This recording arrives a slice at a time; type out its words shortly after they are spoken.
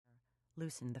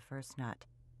loosened the first nut.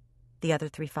 The other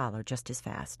 3 followed just as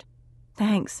fast.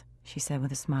 "Thanks," she said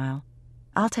with a smile.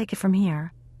 "I'll take it from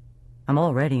here." "I'm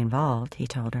already involved," he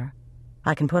told her.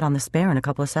 "I can put on the spare in a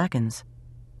couple of seconds."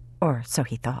 Or so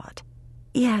he thought.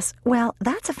 "Yes, well,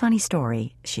 that's a funny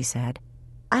story," she said.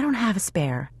 "I don't have a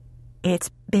spare.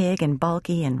 It's big and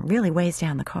bulky and really weighs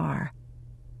down the car."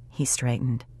 He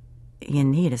straightened. "You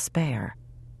need a spare."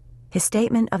 His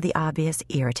statement of the obvious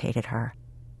irritated her.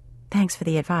 "Thanks for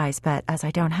the advice, but as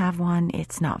I don't have one,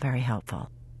 it's not very helpful."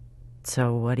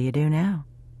 "So what do you do now?"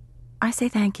 "I say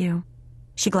thank you."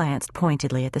 She glanced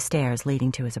pointedly at the stairs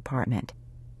leading to his apartment.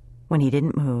 When he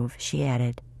didn't move, she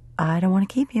added, "I don't want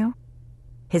to keep you."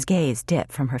 His gaze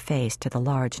dipped from her face to the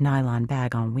large nylon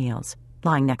bag on wheels,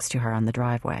 lying next to her on the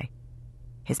driveway.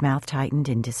 His mouth tightened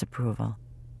in disapproval.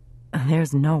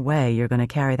 "There's no way you're going to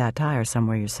carry that tire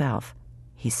somewhere yourself,"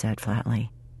 he said flatly.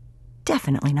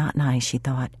 Definitely not nice, she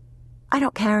thought. "I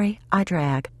don't carry, I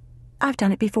drag. I've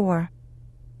done it before.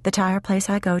 The tire place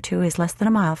I go to is less than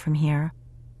a mile from here.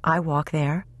 I walk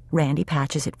there, Randy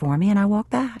patches it for me, and I walk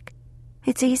back.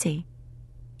 It's easy.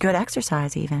 Good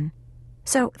exercise, even.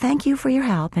 So thank you for your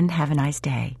help, and have a nice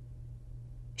day."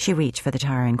 She reached for the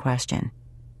tire in question.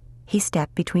 He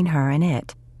stepped between her and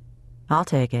it. "I'll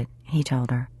take it," he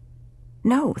told her.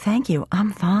 "No, thank you,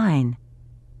 I'm fine."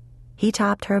 He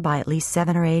topped her by at least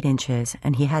 7 or 8 inches,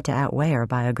 and he had to outweigh her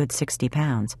by a good 60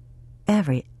 pounds.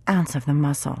 Every ounce of the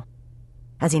muscle.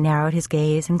 As he narrowed his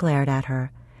gaze and glared at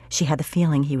her, she had the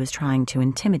feeling he was trying to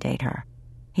intimidate her.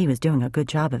 He was doing a good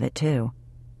job of it, too.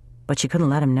 But she couldn't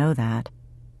let him know that.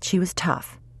 She was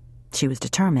tough. She was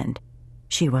determined.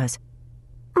 She was,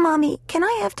 "Mommy, can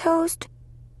I have toast?"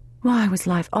 Why was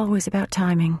life always about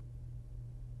timing?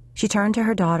 She turned to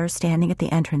her daughter standing at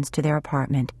the entrance to their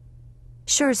apartment.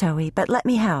 "Sure, Zoe, but let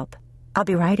me help. I'll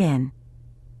be right in."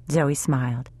 Zoe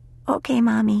smiled. "Okay,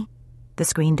 Mommy." The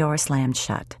screen door slammed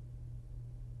shut.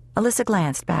 Alyssa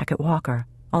glanced back at Walker,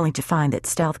 only to find that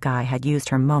Stealth Guy had used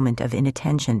her moment of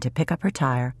inattention to pick up her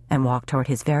tire and walk toward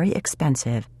his very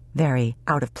expensive, very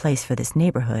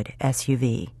out-of-place-for-this-neighborhood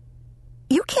SUV.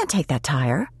 "You can't take that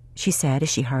tire," she said as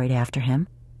she hurried after him.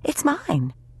 "It's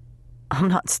mine." "I'm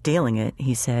not stealing it,"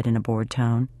 he said in a bored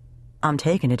tone. "I'm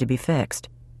taking it to be fixed.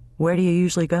 Where do you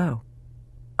usually go?"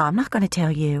 "I'm not going to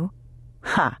tell you."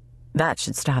 "Ha! That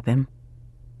should stop him."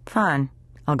 "Fine.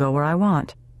 I'll go where I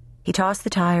want." He tossed the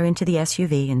tire into the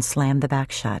SUV and slammed the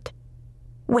back shut.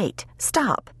 "Wait,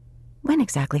 stop." When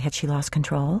exactly had she lost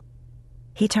control?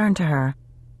 He turned to her.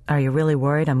 "Are you really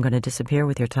worried I'm going to disappear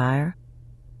with your tire?"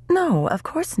 "No, of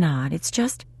course not. It's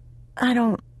just, I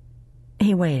don't..."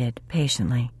 He waited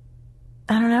patiently.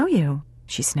 "I don't owe you,"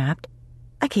 she snapped.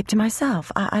 "I keep to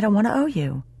myself. I don't want to owe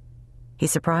you." He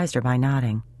surprised her by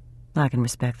nodding. "I can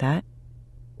respect that.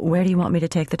 Where do you want me to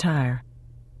take the tire?"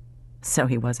 So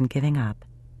he wasn't giving up.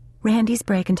 "Randy's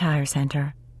Brake and Tire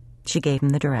Center." She gave him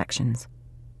the directions.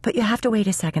 "But you have to wait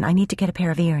a second. I need to get a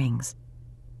pair of earrings."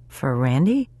 "For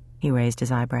Randy?" He raised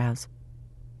his eyebrows.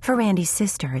 "For Randy's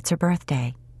sister. It's her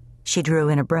birthday." She drew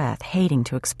in a breath, hating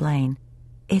to explain.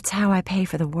 "It's how I pay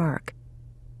for the work."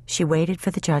 She waited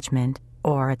for the judgment,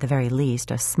 or at the very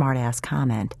least a smart-ass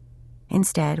comment.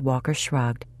 Instead, Walker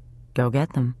shrugged. "Go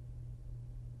get them."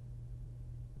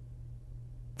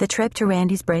 The trip to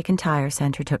Randy's Brake and Tire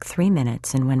Center took 3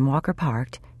 minutes, and when Walker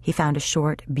parked, he found a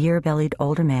short, beer-bellied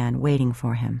older man waiting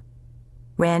for him.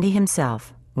 Randy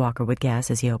himself, Walker would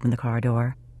guess as he opened the car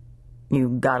door. "You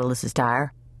got Alyssa's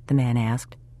tire?" the man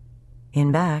asked.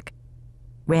 "In back."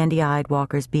 Randy eyed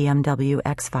Walker's BMW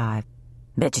X5.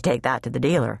 "Bet you take that to the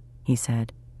dealer," he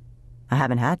said. "I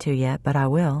haven't had to yet, but I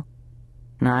will."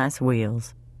 "Nice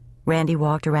wheels." Randy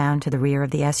walked around to the rear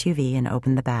of the SUV and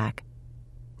opened the back.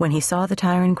 When he saw the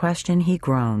tire in question, he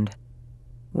groaned.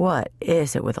 "What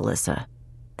is it with Alyssa?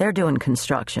 They're doing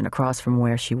construction across from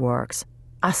where she works.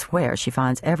 I swear she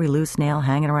finds every loose nail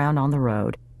hanging around on the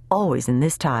road, always in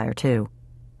this tire, too.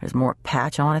 There's more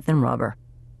patch on it than rubber."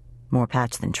 More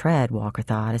patch than tread, Walker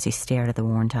thought as he stared at the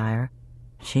worn tire.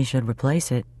 She should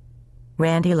replace it.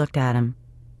 Randy looked at him.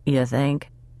 "You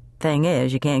think? Thing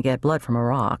is, you can't get blood from a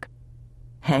rock.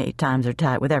 Hey, times are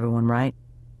tight with everyone, right?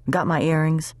 Got my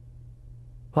earrings?"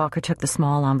 Walker took the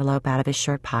small envelope out of his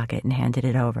shirt pocket and handed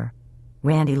it over.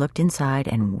 Randy looked inside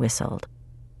and whistled.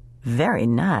 "Very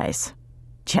nice.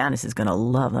 Janice is going to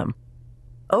love them.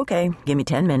 Okay, give me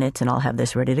 10 minutes and I'll have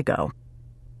this ready to go."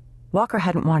 Walker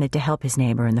hadn't wanted to help his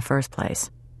neighbor in the first place.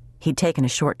 He'd taken a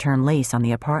short-term lease on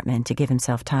the apartment to give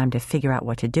himself time to figure out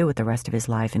what to do with the rest of his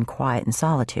life in quiet and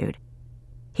solitude.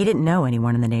 He didn't know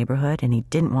anyone in the neighborhood, and he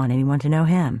didn't want anyone to know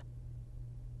him.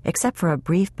 Except for a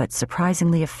brief but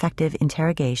surprisingly effective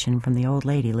interrogation from the old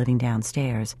lady living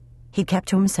downstairs, He'd kept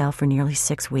to himself for nearly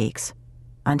 6 weeks,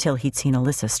 until he'd seen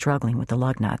Alyssa struggling with the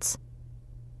lug nuts.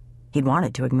 He'd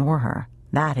wanted to ignore her.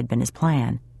 That had been his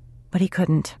plan. But he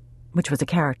couldn't, which was a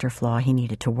character flaw he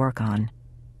needed to work on.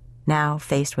 Now,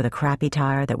 faced with a crappy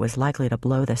tire that was likely to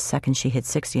blow the second she hit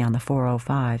 60 on the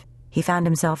 405, he found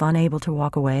himself unable to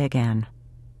walk away again.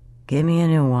 "Give me a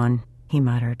new one," he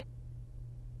muttered.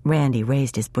 Randy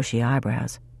raised his bushy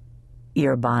eyebrows.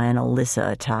 "You're buying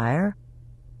Alyssa a tire?"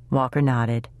 Walker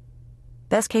nodded.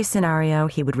 Best case scenario,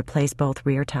 he would replace both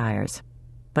rear tires,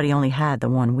 but he only had the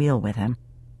one wheel with him.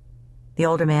 The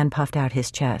older man puffed out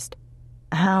his chest.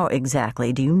 "How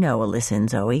exactly do you know Alyssa and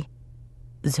Zoe?"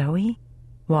 "Zoe?"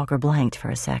 Walker blanked for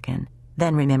a second,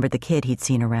 then remembered the kid he'd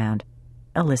seen around,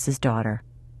 Alyssa's daughter.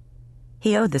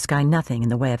 He owed this guy nothing in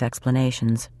the way of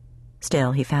explanations.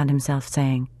 Still, he found himself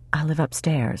saying, "I live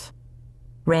upstairs."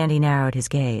 Randy narrowed his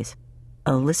gaze.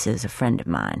 "Alyssa's a friend of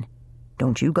mine.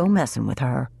 Don't you go messing with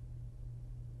her."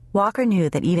 Walker knew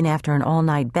that even after an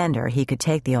all-night bender, he could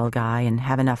take the old guy and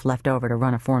have enough left over to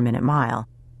run a 4-minute mile.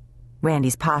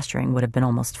 Randy's posturing would have been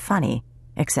almost funny,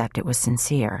 except it was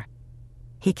sincere.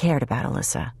 He cared about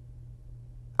Alyssa.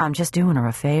 "I'm just doing her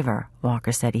a favor,"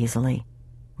 Walker said easily.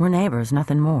 "We're neighbors,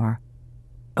 nothing more."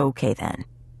 "Okay then,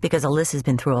 because Alyssa's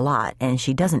been through a lot and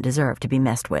she doesn't deserve to be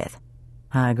messed with."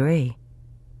 "I agree."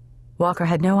 Walker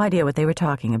had no idea what they were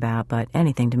talking about, but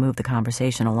anything to move the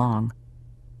conversation along.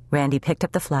 Randy picked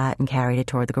up the flat and carried it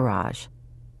toward the garage.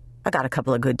 "I got a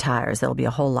couple of good tires that'll be a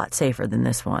whole lot safer than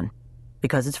this one.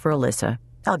 Because it's for Alyssa,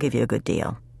 I'll give you a good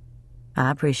deal."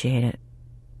 "I appreciate it."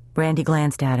 Randy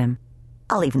glanced at him.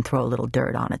 "I'll even throw a little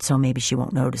dirt on it so maybe she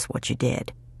won't notice what you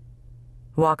did."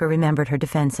 Walker remembered her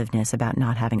defensiveness about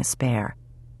not having a spare.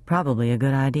 "Probably a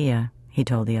good idea," he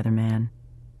told the other man.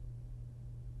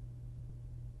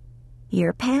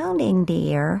 "You're pounding,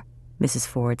 dear," Mrs.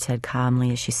 Ford said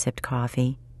calmly as she sipped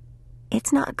coffee.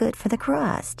 "It's not good for the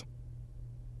crust."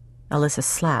 Alyssa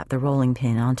slapped the rolling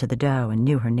pin onto the dough and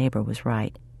knew her neighbor was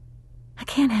right. "I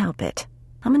can't help it.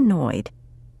 I'm annoyed.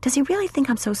 Does he really think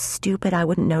I'm so stupid I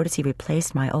wouldn't notice he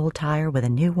replaced my old tire with a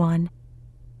new one?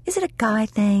 Is it a guy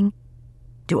thing?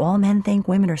 Do all men think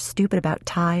women are stupid about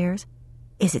tires?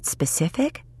 Is it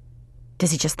specific?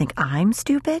 Does he just think I'm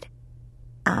stupid?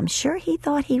 I'm sure he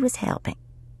thought he was helping.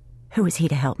 Who is he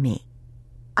to help me?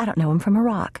 I don't know him from a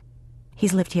rock.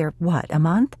 He's lived here, what, a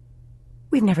month?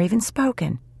 We've never even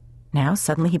spoken. Now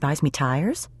suddenly he buys me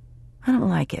tires? I don't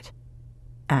like it.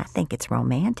 I think it's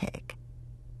romantic."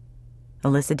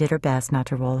 Alyssa did her best not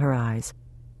to roll her eyes.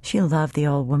 She loved the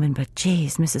old woman, but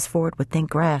geez, Mrs. Ford would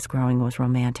think grass growing was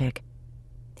romantic.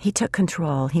 He took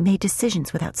control. He made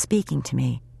decisions without speaking to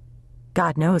me.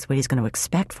 God knows what he's going to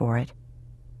expect for it.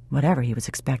 Whatever he was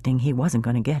expecting, he wasn't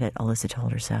going to get it, Alyssa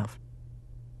told herself.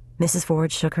 Mrs.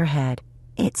 Ford shook her head.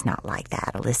 "It's not like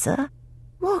that, Alyssa.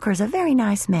 Walker's a very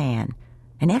nice man,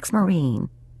 an ex-Marine.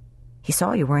 He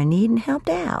saw you were in need and helped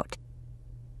out."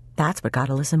 That's what got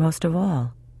Alyssa most of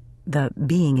all, the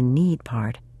being in need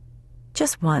part.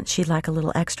 Just once she'd like a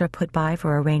little extra put by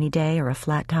for a rainy day or a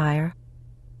flat tire.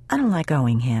 "I don't like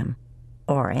owing him.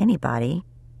 Or anybody.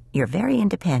 You're very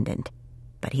independent.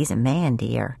 But he's a man,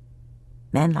 dear.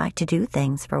 Men like to do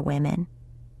things for women."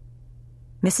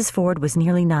 Mrs. Ford was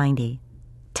nearly 90,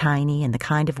 tiny and the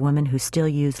kind of woman who still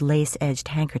used lace-edged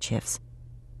handkerchiefs.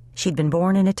 She'd been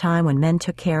born in a time when men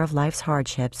took care of life's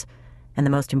hardships, and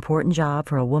the most important job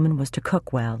for a woman was to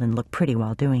cook well and look pretty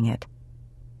while doing it.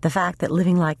 The fact that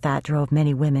living like that drove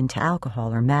many women to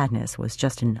alcohol or madness was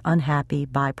just an unhappy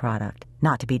byproduct,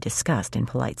 not to be discussed in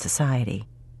polite society.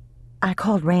 "I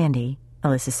called Randy,"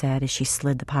 Alyssa said as she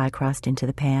slid the pie crust into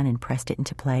the pan and pressed it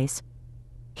into place.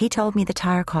 "He told me the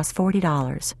tire cost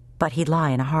 $40, but he'd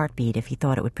lie in a heartbeat if he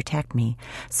thought it would protect me,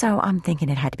 so I'm thinking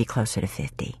it had to be closer to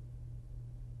 $50.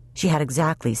 She had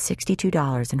exactly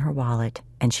 $62 in her wallet,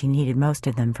 and she needed most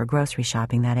of them for grocery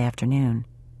shopping that afternoon.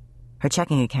 Her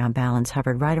checking account balance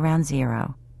hovered right around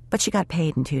zero, but she got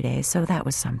paid in 2 days, so that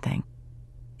was something.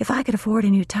 "If I could afford a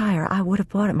new tire, I would have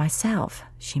bought it myself,"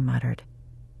 she muttered.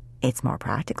 "It's more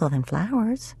practical than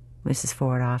flowers," Mrs.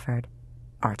 Ford offered.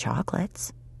 "Or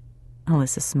chocolates."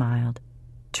 Alyssa smiled.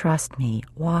 "Trust me,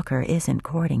 Walker isn't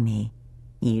courting me.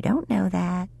 You don't know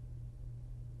that."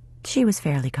 She was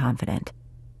fairly confident.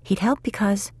 He'd help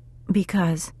because...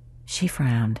 She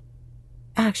frowned.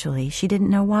 Actually, she didn't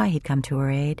know why he'd come to her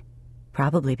aid.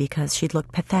 Probably because she'd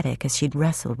looked pathetic as she'd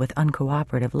wrestled with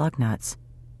uncooperative lug nuts.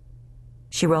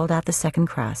 She rolled out the second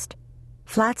crust.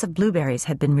 Flats of blueberries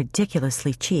had been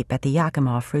ridiculously cheap at the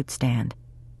Yakima fruit stand.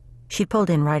 She'd pulled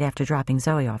in right after dropping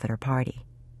Zoe off at her party.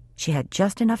 She had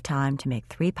just enough time to make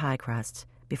 3 pie crusts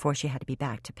before she had to be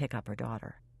back to pick up her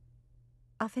daughter.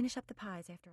 "I'll finish up the pies after